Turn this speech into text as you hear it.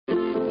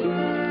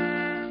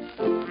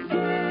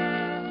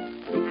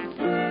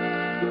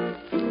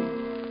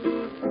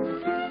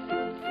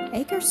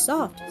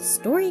AcreSoft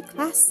Story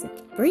Classic,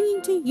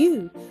 bringing to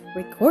you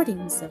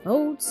recordings of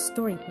old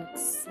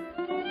storybooks.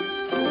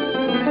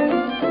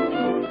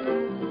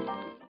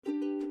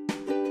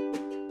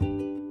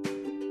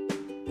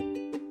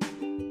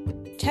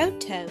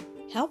 Toto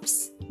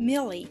helps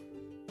Millie.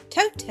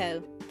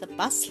 Toto, the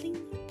Bustling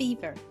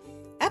Beaver.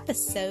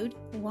 Episode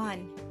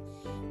 1.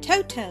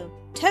 Toto,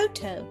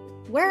 Toto,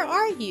 where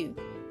are you?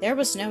 There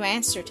was no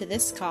answer to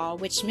this call,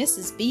 which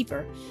Mrs.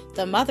 Beaver,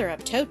 the mother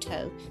of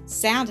Toto,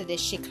 sounded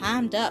as she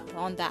climbed up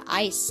on the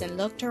ice and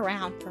looked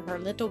around for her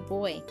little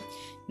boy.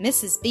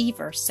 Mrs.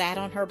 Beaver sat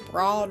on her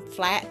broad,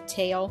 flat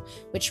tail,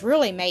 which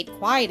really made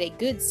quite a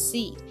good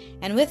seat,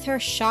 and with her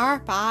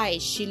sharp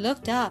eyes she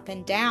looked up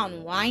and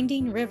down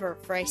Winding River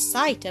for a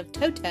sight of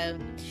Toto.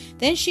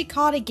 Then she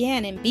called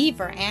again in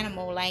beaver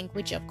animal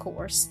language, of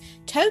course,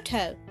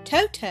 "Toto,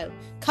 Toto,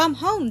 come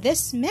home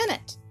this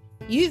minute.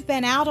 You've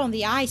been out on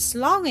the ice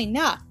long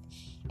enough,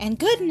 and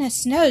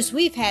goodness knows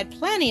we've had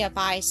plenty of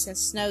ice and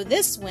snow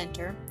this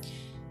winter,"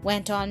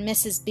 went on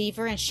Mrs.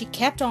 Beaver, and she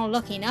kept on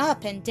looking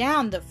up and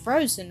down the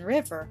frozen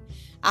river.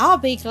 "I'll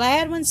be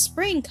glad when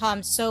spring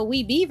comes so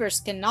we beavers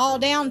can gnaw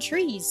down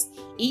trees,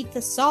 eat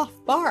the soft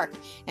bark,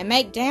 and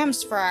make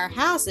dams for our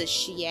houses,"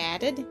 she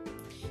added.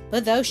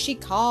 But though she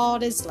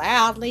called as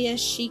loudly as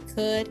she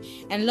could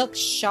and looked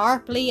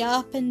sharply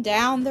up and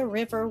down the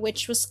river,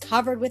 which was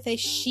covered with a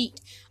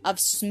sheet of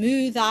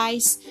smooth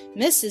ice,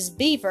 Mrs.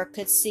 Beaver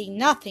could see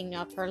nothing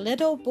of her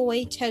little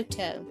boy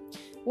Toto.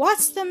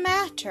 "What's the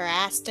matter?"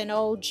 asked an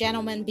old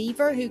gentleman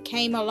beaver who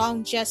came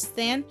along just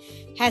then.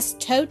 "Has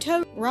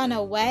Toto run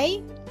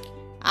away?"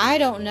 "I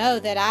don't know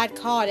that I'd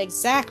call it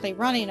exactly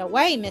running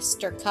away,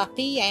 Mr.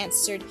 Cuppy,"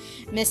 answered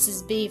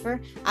Mrs. Beaver.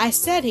 "I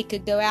said he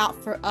could go out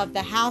of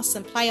the house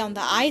and play on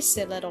the ice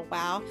a little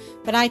while,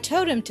 but I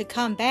told him to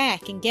come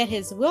back and get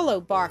his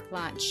willow bark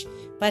lunch.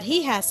 But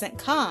he hasn't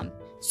come,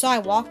 so I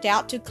walked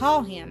out to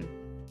call him."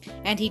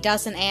 "And he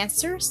doesn't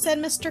answer?" said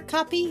Mr.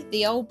 Cuppy,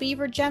 the old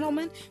beaver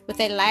gentleman, with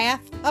a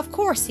laugh. Of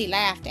course he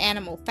laughed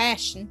animal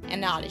fashion,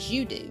 and not as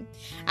you do.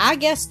 "I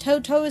guess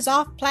Toto is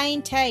off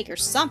playing tag or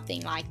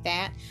something like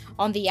that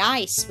on the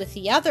ice with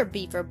the other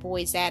beaver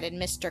boys," added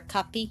Mr.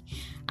 Cuppy.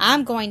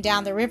 "I'm going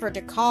down the river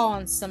to call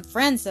on some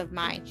friends of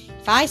mine.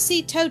 If I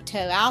see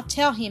Toto, I'll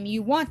tell him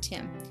you want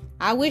him."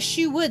 "I wish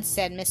you would,"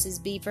 said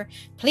Mrs. Beaver.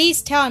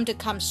 "Please tell him to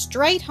come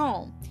straight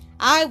home."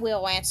 "I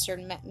will," answered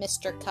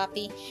Mr.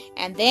 Cuppy,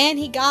 and then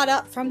he got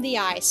up from the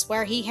ice,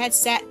 where he had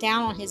sat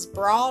down on his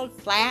broad,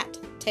 flat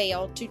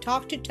tail to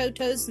talk to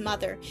Toto's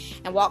mother,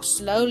 and walked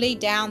slowly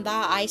down the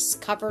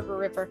ice-covered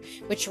river,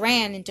 which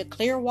ran into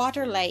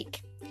Clearwater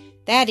Lake.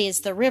 That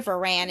is, the river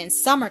ran in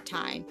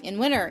summertime. In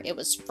winter it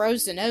was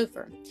frozen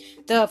over,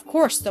 though of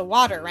course the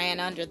water ran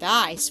under the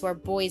ice where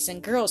boys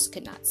and girls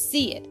could not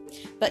see it.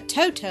 But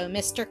Toto,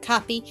 Mr.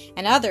 Cuppy,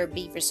 and other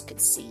beavers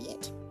could see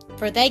it,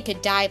 for they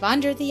could dive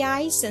under the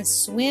ice and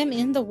swim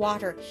in the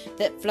water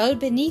that flowed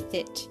beneath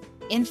it.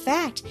 In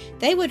fact,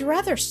 they would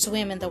rather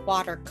swim in the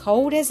water,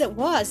 cold as it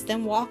was,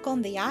 than walk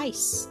on the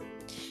ice.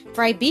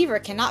 For a beaver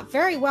cannot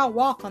very well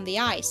walk on the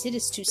ice, it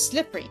is too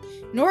slippery,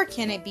 nor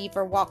can a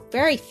beaver walk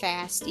very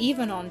fast,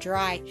 even on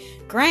dry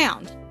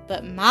ground.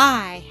 But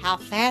my, how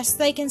fast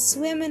they can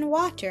swim in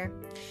water!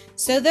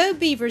 So though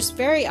beavers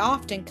very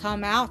often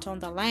come out on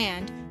the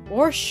land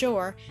or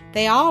shore,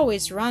 they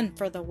always run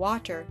for the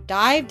water,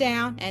 dive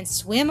down, and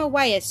swim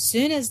away as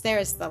soon as there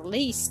is the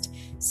least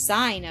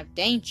sign of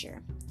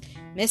danger.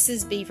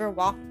 Mrs. Beaver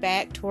walked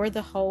back toward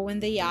the hole in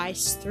the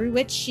ice through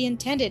which she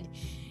intended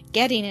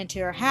getting into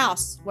her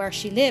house, where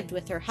she lived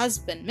with her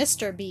husband,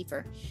 Mr.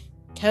 Beaver,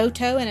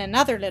 Toto, and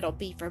another little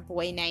beaver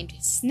boy named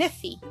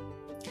Sniffy.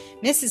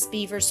 Mrs.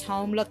 Beaver's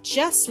home looked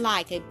just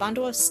like a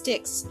bundle of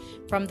sticks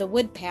from the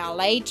woodpile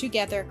laid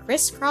together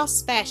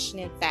crisscross fashion.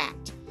 In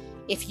fact,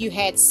 if you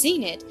had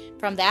seen it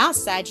from the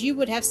outside, you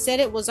would have said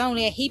it was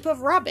only a heap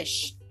of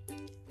rubbish.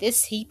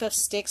 This heap of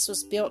sticks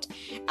was built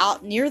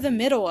out near the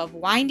middle of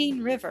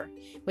Winding River,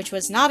 which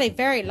was not a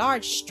very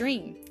large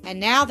stream, and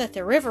now that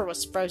the river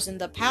was frozen,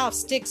 the pile of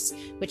sticks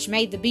which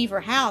made the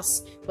beaver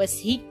house was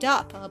heaped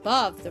up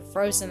above the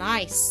frozen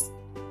ice.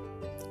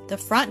 The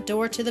front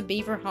door to the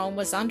beaver home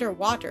was under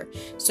water,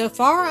 so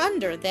far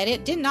under that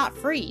it did not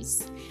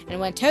freeze, and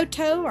when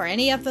Toto or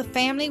any of the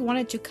family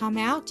wanted to come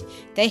out,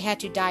 they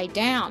had to dive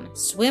down,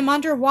 swim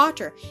under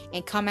water,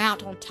 and come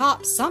out on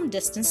top some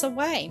distance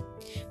away.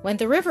 When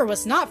the river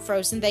was not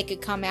frozen, they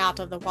could come out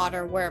of the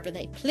water wherever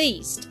they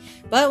pleased.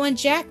 But when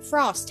Jack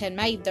Frost had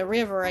made the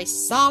river a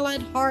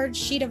solid, hard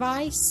sheet of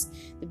ice,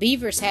 the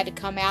beavers had to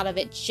come out of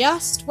it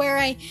just where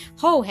a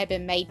hole had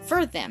been made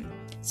for them.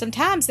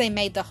 Sometimes they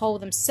made the hole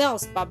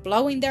themselves by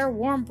blowing their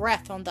warm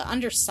breath on the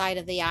underside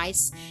of the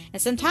ice,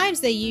 and sometimes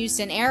they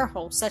used an air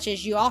hole, such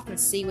as you often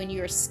see when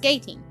you are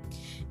skating.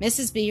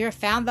 Mrs. Beaver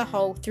found the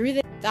hole through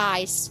the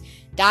ice,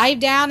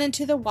 dived down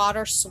into the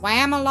water,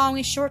 swam along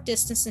a short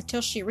distance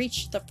until she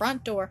reached the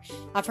front door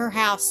of her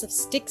house of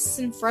sticks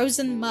and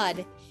frozen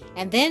mud,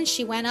 and then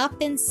she went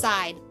up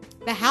inside.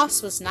 The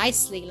house was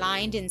nicely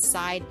lined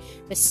inside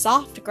with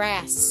soft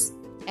grass,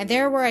 and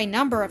there were a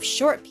number of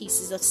short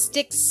pieces of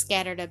sticks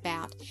scattered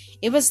about.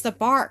 It was the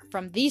bark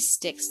from these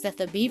sticks that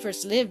the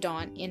beavers lived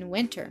on in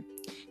winter.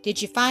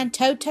 "Did you find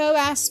Toto?"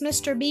 asked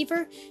Mr.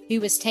 Beaver, who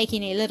was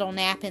taking a little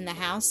nap in the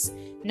house.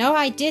 "No,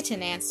 I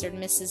didn't," answered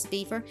Mrs.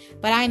 Beaver,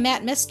 "but I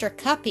met Mr.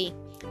 Cuppy,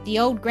 the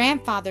old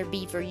grandfather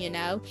beaver, you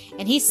know,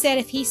 and he said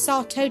if he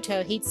saw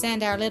Toto he'd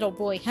send our little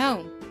boy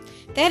home."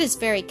 "That is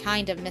very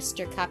kind of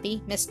Mr.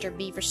 Cuppy." Mr.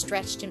 Beaver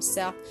stretched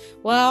himself.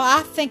 "Well,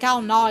 I think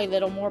I'll gnaw a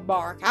little more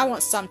bark. I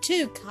want some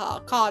too,"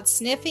 cawed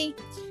Sniffy,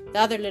 the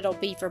other little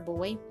beaver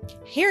boy.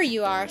 "Here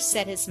you are,"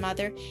 said his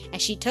mother,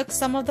 and she took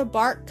some of the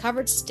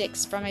bark-covered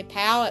sticks from a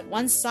pile at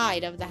one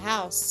side of the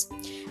house.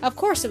 Of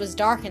course it was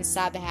dark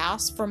inside the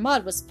house, for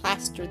mud was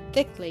plastered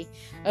thickly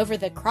over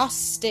the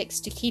crossed sticks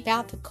to keep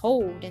out the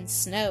cold and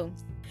snow.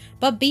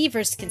 But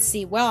beavers can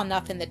see well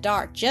enough in the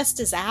dark, just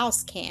as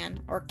owls can,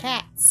 or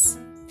cats.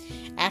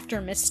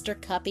 After Mr.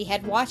 Cuppy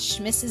had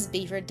watched Mrs.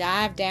 Beaver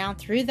dive down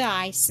through the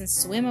ice and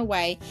swim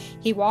away,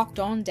 he walked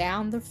on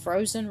down the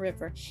frozen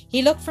river.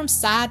 He looked from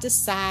side to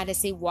side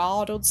as he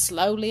waddled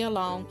slowly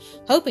along,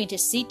 hoping to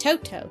see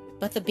Toto,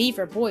 but the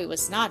beaver boy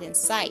was not in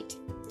sight.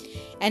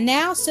 And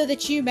now, so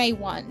that you may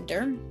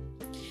wonder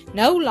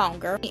no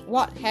longer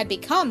what had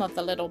become of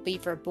the little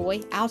beaver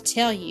boy, I'll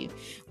tell you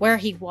where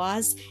he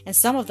was and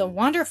some of the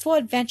wonderful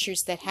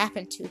adventures that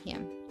happened to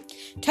him.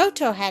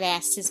 Toto had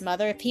asked his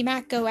mother if he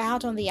might go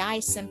out on the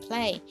ice and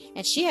play,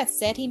 and she had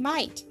said he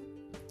might.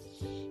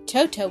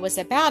 Toto was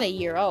about a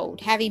year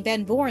old, having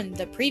been born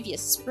the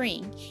previous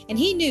spring, and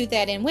he knew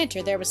that in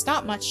winter there was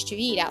not much to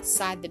eat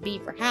outside the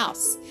beaver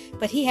house,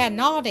 but he had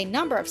gnawed a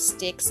number of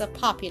sticks of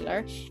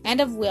poplar and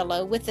of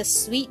willow with the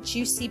sweet,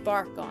 juicy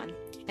bark on.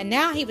 And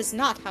now he was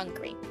not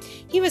hungry.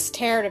 He was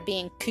tired of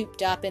being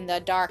cooped up in the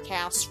dark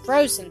house,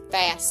 frozen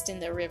fast in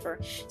the river.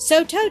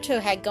 So Toto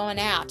had gone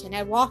out and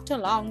had walked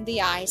along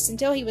the ice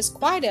until he was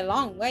quite a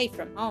long way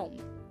from home.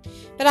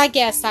 "But I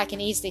guess I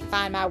can easily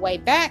find my way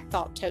back,"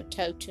 thought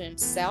Toto to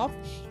himself.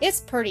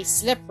 "It's pretty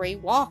slippery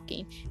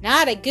walking, and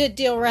I'd a good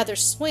deal rather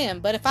swim,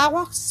 but if I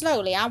walk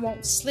slowly I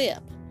won't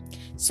slip."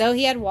 So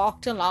he had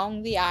walked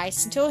along the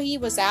ice until he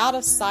was out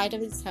of sight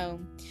of his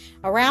home,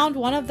 around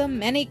one of the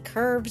many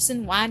curves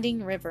and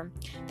winding river.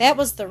 That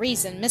was the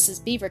reason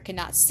Mrs. Beaver could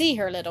not see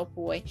her little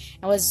boy,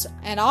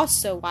 and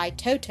also why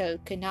Toto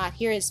could not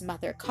hear his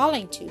mother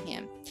calling to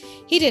him.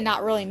 He did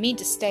not really mean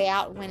to stay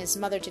out when his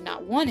mother did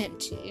not want him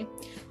to.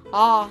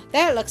 "Ah,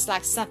 that looks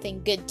like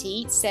something good to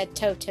eat," said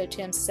Toto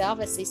to himself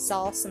as he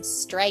saw some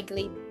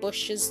straggly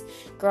bushes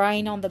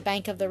growing on the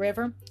bank of the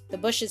river. The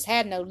bushes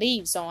had no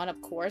leaves on,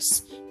 of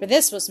course, for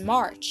this was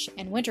March,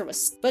 and winter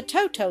was, but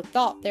Toto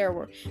thought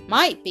there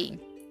might be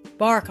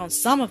bark on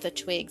some of the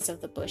twigs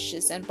of the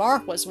bushes, and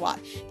bark was what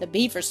the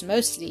beavers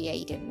mostly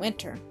ate in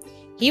winter.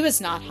 He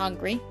was not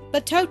hungry,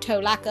 but Toto,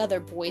 like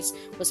other boys,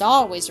 was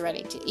always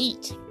ready to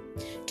eat.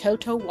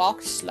 Toto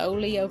walked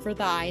slowly over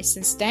the ice,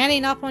 and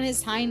standing up on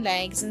his hind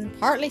legs and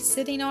partly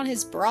sitting on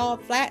his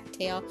broad flat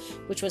tail,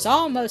 which was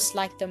almost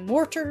like the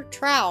mortar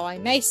trowel a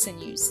mason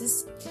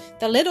uses,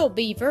 the little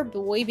beaver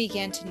boy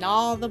began to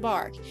gnaw the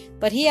bark.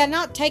 But he had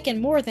not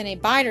taken more than a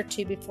bite or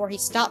two before he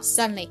stopped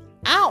suddenly.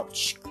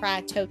 "Ouch!"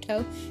 cried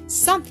Toto.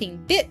 "Something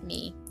bit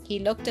me." He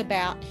looked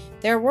about.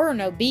 There were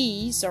no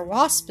bees or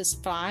wasps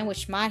flying,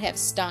 which might have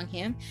stung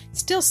him.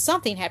 Still,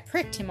 something had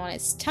pricked him on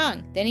his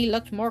tongue. Then he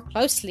looked more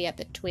closely at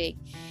the twig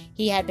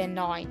he had been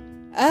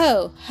gnawing.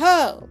 "Oh,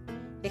 ho!"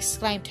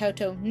 exclaimed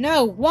Toto.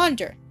 "No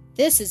wonder!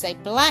 This is a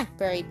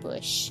blackberry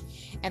bush,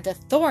 and the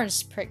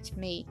thorns pricked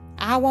me.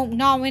 I won't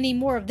gnaw any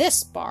more of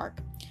this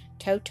bark."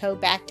 Toto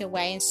backed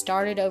away and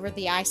started over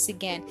the ice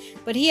again,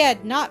 but he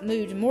had not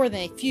moved more than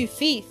a few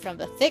feet from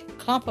the thick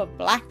clump of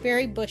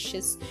blackberry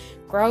bushes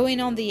growing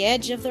on the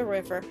edge of the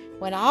river,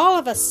 when all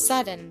of a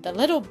sudden the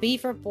little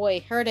beaver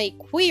boy heard a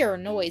queer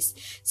noise,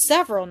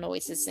 several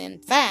noises in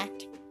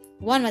fact.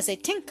 One was a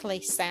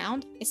tinkly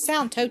sound, a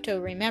sound Toto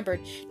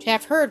remembered to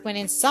have heard when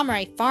in summer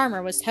a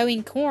farmer was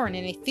hoeing corn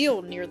in a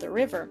field near the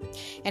river,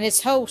 and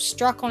his hoe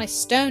struck on a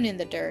stone in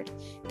the dirt.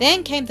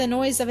 Then came the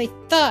noise of a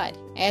thud,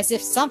 as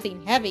if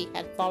something heavy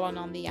had fallen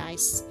on the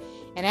ice.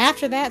 And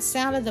after that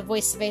sounded the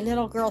voice of a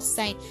little girl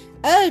saying,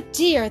 "Oh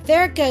dear,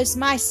 there goes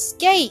my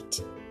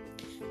skate!"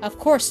 Of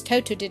course,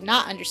 Toto did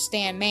not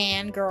understand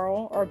man,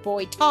 girl, or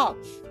boy talk,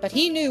 but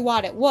he knew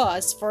what it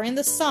was, for in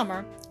the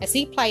summer, as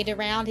he played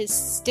around his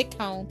stick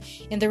home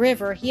in the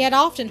river, he had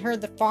often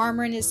heard the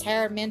farmer and his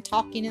hired men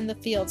talking in the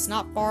fields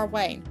not far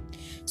away.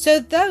 So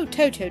though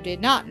Toto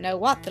did not know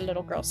what the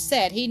little girl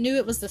said, he knew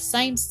it was the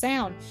same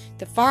sound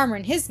the farmer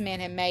and his men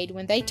had made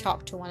when they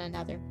talked to one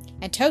another.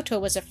 And Toto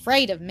was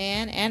afraid of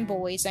men and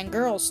boys and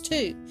girls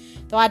too,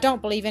 though I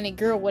don't believe any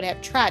girl would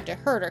have tried to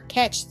hurt or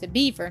catch the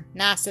beaver,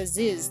 nice as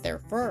is their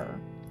fur.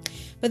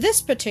 But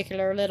this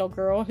particular little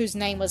girl, whose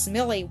name was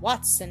Millie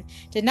Watson,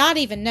 did not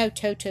even know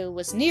Toto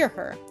was near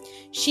her.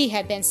 She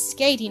had been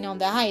skating on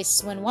the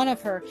ice when one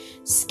of her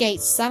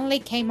skates suddenly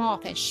came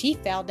off and she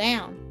fell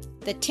down.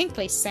 The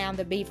tinkly sound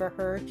the beaver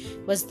heard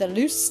was the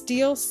loose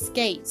steel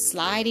skate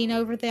sliding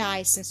over the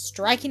ice and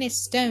striking a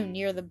stone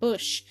near the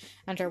bush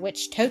under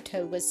which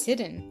Toto was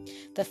hidden.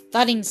 The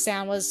thudding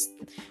sound was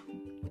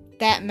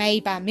that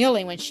made by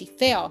Millie when she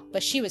fell,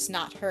 but she was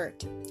not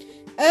hurt.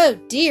 "Oh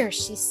dear,"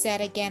 she said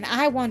again,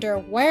 "I wonder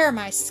where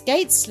my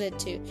skate slid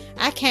to.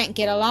 I can't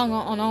get along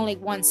on only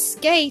one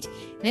skate,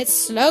 and it's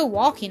slow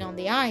walking on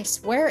the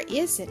ice. Where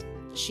is it?"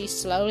 She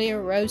slowly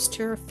arose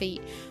to her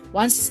feet.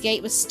 One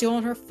skate was still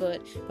on her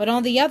foot, but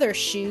on the other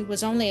shoe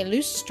was only a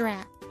loose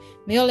strap.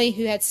 Millie,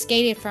 who had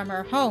skated from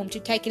her home to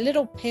take a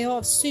little pail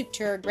of soup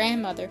to her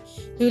grandmother,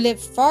 who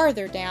lived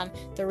farther down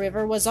the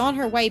river, was on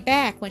her way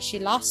back when she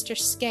lost her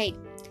skate.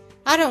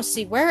 "I don't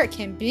see where it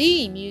can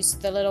be,"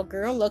 mused the little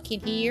girl,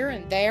 looking here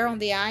and there on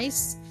the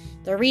ice.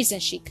 The reason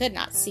she could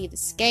not see the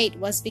skate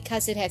was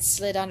because it had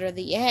slid under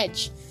the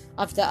edge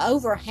of the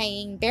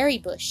overhanging berry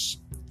bush.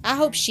 "I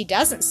hope she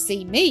doesn't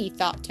see me,"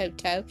 thought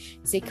Toto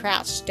as he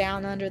crouched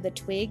down under the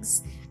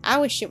twigs. "I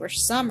wish it were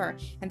summer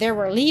and there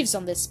were leaves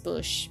on this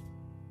bush.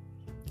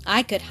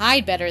 I could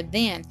hide better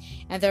then,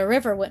 and the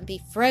river wouldn't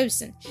be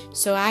frozen,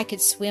 so I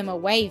could swim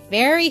away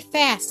very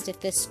fast if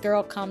this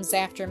girl comes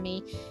after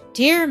me.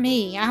 Dear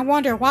me, I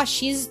wonder what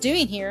she is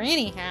doing here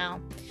anyhow."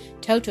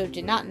 Toto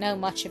did not know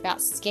much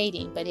about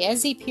skating, but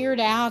as he peered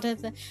out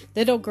at the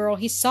little girl,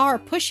 he saw her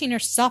pushing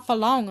herself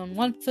along on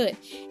one foot,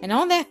 and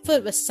on that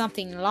foot was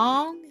something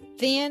long,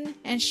 thin,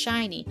 and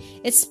shiny.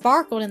 It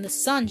sparkled in the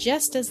sun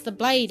just as the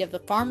blade of the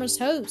farmer's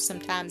hoe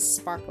sometimes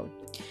sparkled.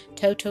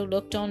 Toto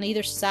looked on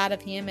either side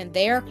of him, and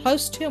there,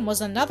 close to him,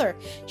 was another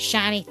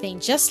shiny thing,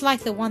 just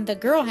like the one the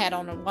girl had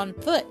on one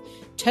foot.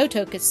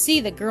 Toto could see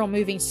the girl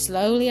moving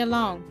slowly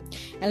along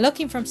and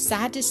looking from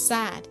side to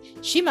side.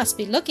 "She must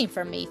be looking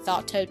for me,"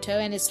 thought Toto,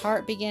 and his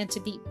heart began to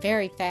beat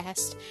very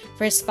fast,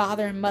 for his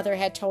father and mother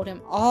had told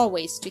him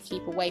always to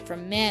keep away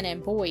from men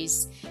and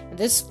boys, and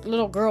this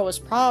little girl was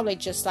probably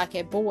just like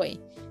a boy,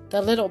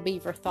 the little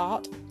beaver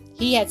thought.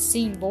 He had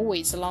seen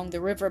boys along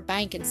the river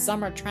bank in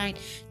summer trying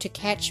to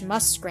catch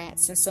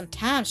muskrats, and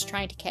sometimes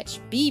trying to catch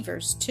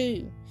beavers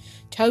too.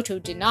 Toto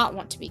did not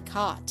want to be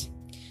caught.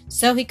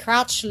 So he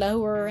crouched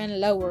lower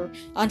and lower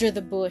under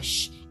the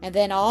bush, and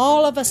then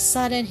all of a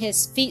sudden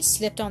his feet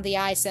slipped on the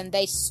ice, and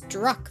they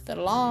struck the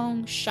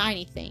long,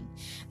 shiny thing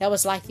that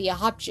was like the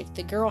object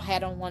the girl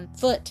had on one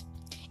foot.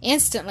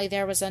 Instantly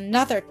there was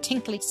another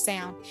tinkly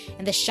sound,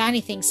 and the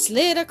shiny thing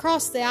slid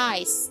across the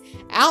ice,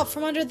 out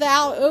from under the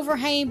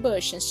overhanging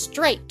bush, and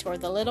straight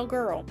toward the little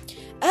girl.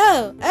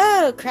 "Oh,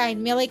 oh!" cried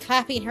Millie,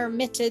 clapping her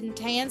mittened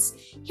hands.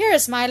 "Here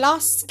is my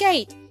lost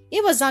skate.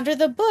 It was under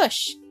the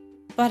bush.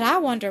 But I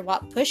wonder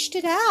what pushed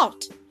it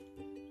out.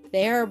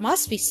 There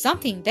must be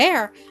something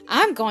there.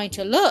 I'm going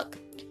to look."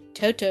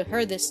 Toto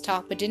heard this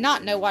talk, but did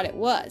not know what it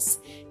was.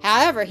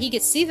 However, he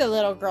could see the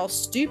little girl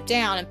stoop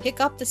down and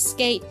pick up the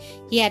skate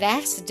he had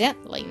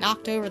accidentally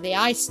knocked over the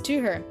ice to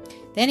her.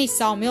 Then he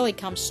saw Millie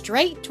come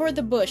straight toward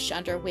the bush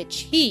under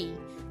which he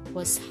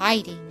was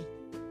hiding.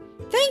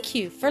 Thank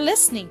you for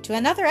listening to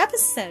another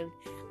episode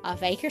of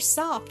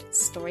AcreSoft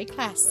Story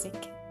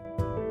Classic.